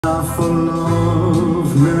For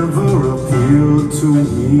love never appealed to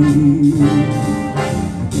me.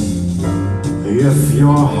 If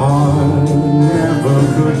your heart never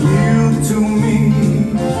could yield to me,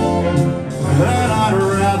 then I'd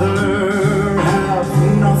rather have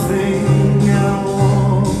nothing at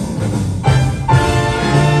all.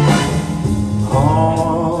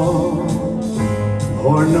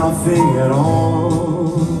 Or nothing at all.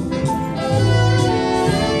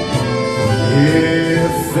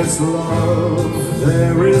 If it's love,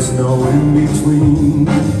 there is no in-between.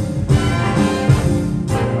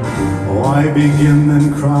 Why begin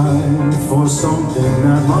then cry for something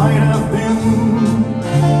that might have been?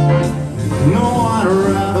 No, I'd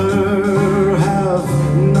rather have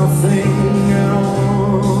nothing at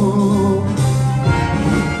all.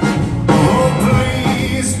 Oh,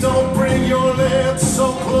 please don't bring your lips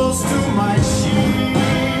so close to my cheek.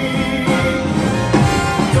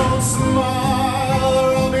 Don't smile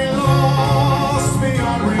or I'll be lost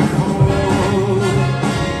beyond recall.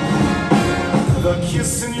 The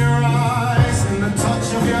kiss in your eyes and the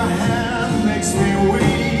touch of your hand makes me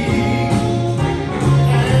weak,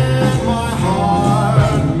 and my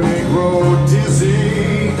heart may grow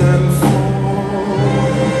dizzy and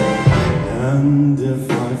fall. And if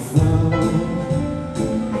I fell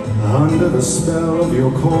under the spell of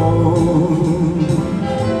your call,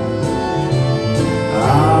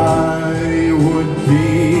 I would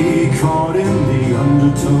be caught in the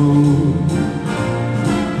undertow.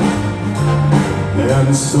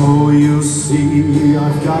 And so you see,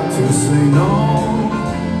 I've got to say no,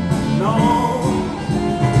 no.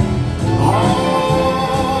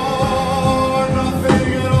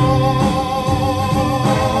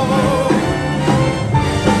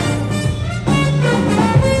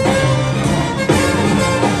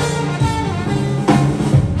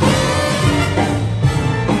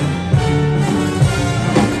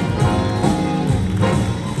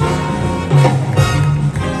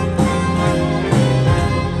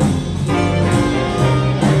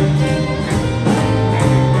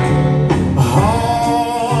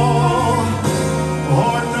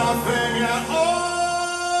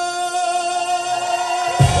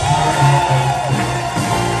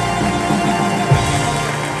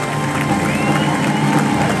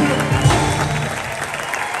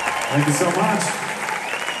 Thank you so much.